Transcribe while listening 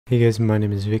Hey guys, my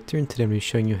name is Victor and today I'm going to be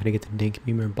showing you how to get the Dank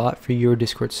Memer bot for your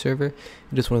Discord server.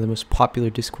 It is one of the most popular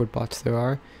Discord bots there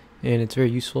are, and it's very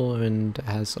useful and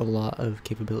has a lot of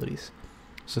capabilities.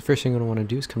 So the first thing you're going to want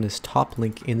to do is come to this top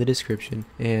link in the description,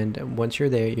 and once you're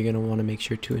there you're going to want to make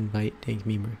sure to invite Dank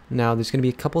Memer. Now there's going to be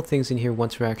a couple things in here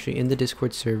once we're actually in the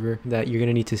Discord server that you're going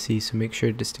to need to see, so make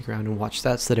sure to stick around and watch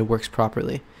that so that it works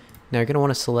properly. Now you're going to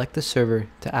want to select the server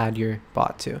to add your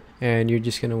bot to, and you're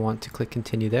just going to want to click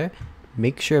continue there.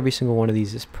 Make sure every single one of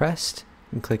these is pressed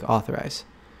and click authorize.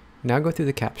 Now go through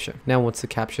the CAPTCHA. Now once the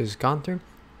CAPTCHA is gone through,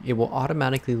 it will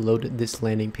automatically load this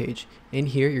landing page. In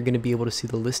here you're going to be able to see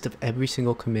the list of every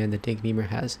single command that Dank Memer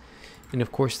has, and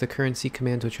of course the currency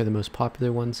commands, which are the most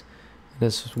popular ones,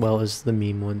 as well as the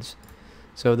meme ones.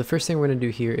 So the first thing we're going to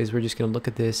do here is we're just going to look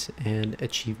at this and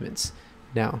achievements.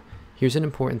 Now here's an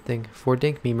important thing. For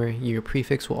Dank Memer, your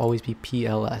prefix will always be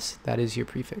PLS. That is your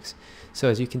prefix. So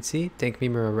as you can see, Dank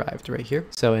Memer arrived right here.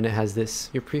 So, and it has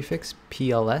this, your prefix,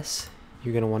 PLS.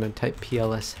 You're going to want to type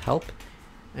PLS help,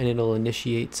 and it'll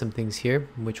initiate some things here,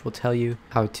 which will tell you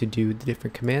how to do the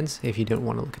different commands if you don't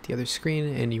want to look at the other screen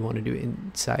and you want to do it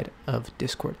inside of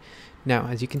Discord. Now,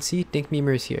 as you can see, Dank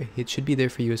Memer is here. It should be there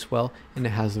for you as well, and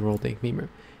it has the role Dank Memer.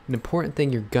 An important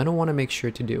thing you're going to want to make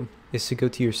sure to do is to go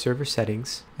to your server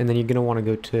settings, and then you're going to want to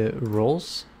go to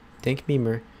roles, Dank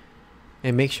Memer,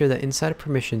 and make sure that inside of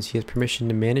permissions he has permission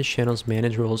to manage channels,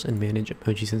 manage roles, and manage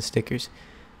emojis and stickers.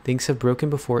 Things have broken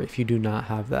before if you do not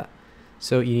have that.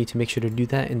 So you need to make sure to do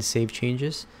that and save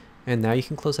changes, and now you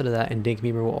can close out of that and Dank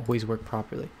Memer will always work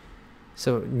properly.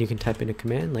 So you can type in a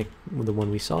command like the one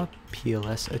we saw,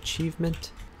 PLS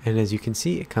achievement, and as you can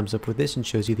see it comes up with this and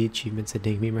shows you the achievements that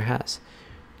Dank Memer has.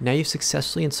 Now you've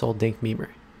successfully installed Dank Memer.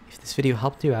 If this video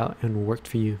helped you out and worked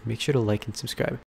for you, make sure to like and subscribe.